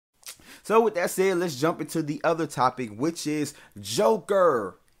So with that said, let's jump into the other topic, which is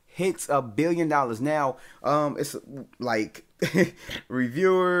Joker hits $1 billion. Now, it's like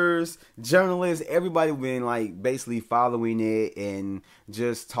reviewers, journalists, everybody been like basically following it and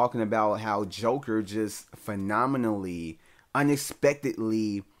just talking about how Joker just phenomenally,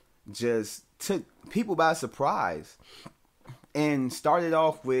 unexpectedly, just took people by surprise and started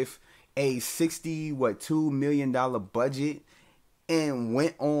off with a $2 million budget and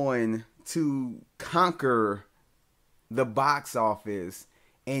went on to conquer the box office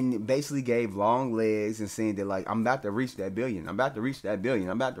and basically gave long legs and saying that, like, I'm about to reach that billion. I'm about to reach that billion.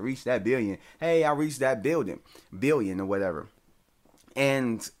 I'm about to reach that billion. Hey, I reached that billion or whatever.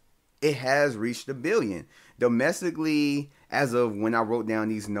 And it has reached $1 billion. Domestically, as of when I wrote down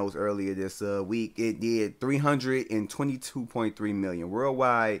these notes earlier this week, it did $322.3 million.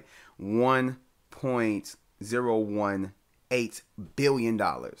 Worldwide, $1.018 billion.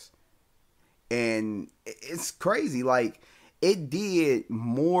 And it's crazy. Like, it did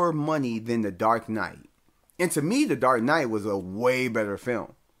more money than The Dark Knight. And to me, The Dark Knight was a way better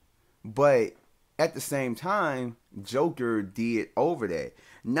film. But at the same time, Joker did over that.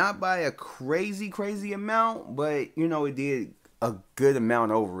 Not by a crazy amount, but, you know, it did a good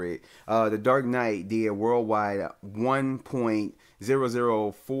amount over it. The Dark Knight did worldwide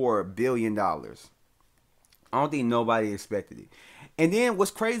 $1.004 billion. I don't think nobody expected it. And then what's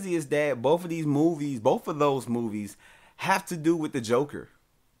crazy is that both of those movies have to do with the Joker.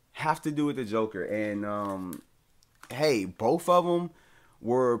 And hey, both of them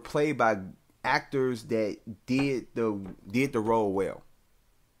were played by actors that did the role well.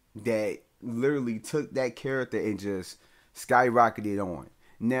 That literally took that character and just skyrocketed on.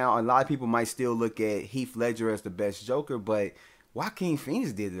 Now, a lot of people might still look at Heath Ledger as the best Joker, but Joaquin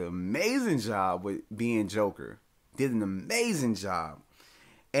Phoenix did an amazing job with being Joker. Did an amazing job.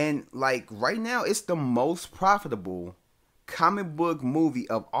 And like right now, it's the most profitable comic book movie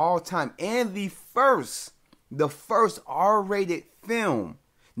of all time, and the first R-rated film,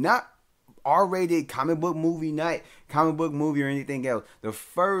 not R-rated comic book movie, not comic book movie or anything else. The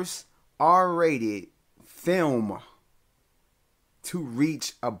first R-rated film to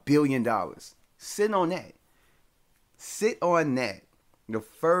reach $1 billion. Sit on that.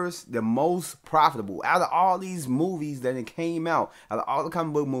 The most profitable out of all these movies that it came out, out of all the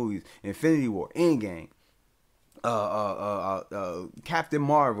comic book movies, Infinity War, Endgame, Captain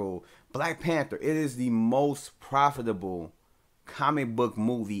Marvel, Black Panther. It is the most profitable comic book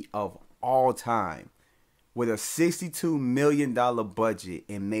movie of all time, with a $62 million budget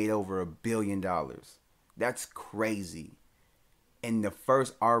and made over $1 billion. That's crazy. And the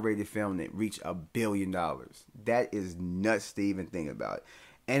first R-rated film that reached $1 billion. That is nuts to even think about.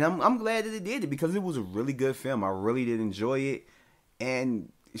 And I'm glad that it did it, because it was a really good film. I really did enjoy it.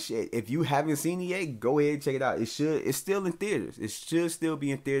 And shit, if you haven't seen it yet, go ahead and check it out. It's still in theaters. It should still be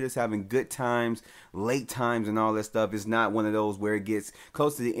in theaters, having good times, late times, and all that stuff. It's not one of those where it gets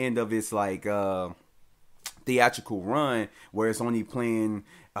close to the end of its like theatrical run, where it's only playing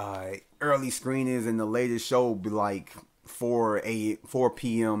early screenings, and the latest show will be like 4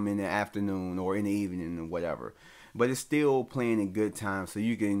 p.m. in the afternoon or in the evening or whatever. But it's still playing in good time, so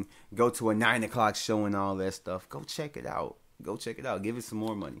you can go to a 9 o'clock show and all that stuff. Go check it out. Give it some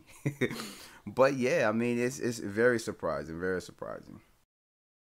more money. But yeah, I mean, it's very surprising.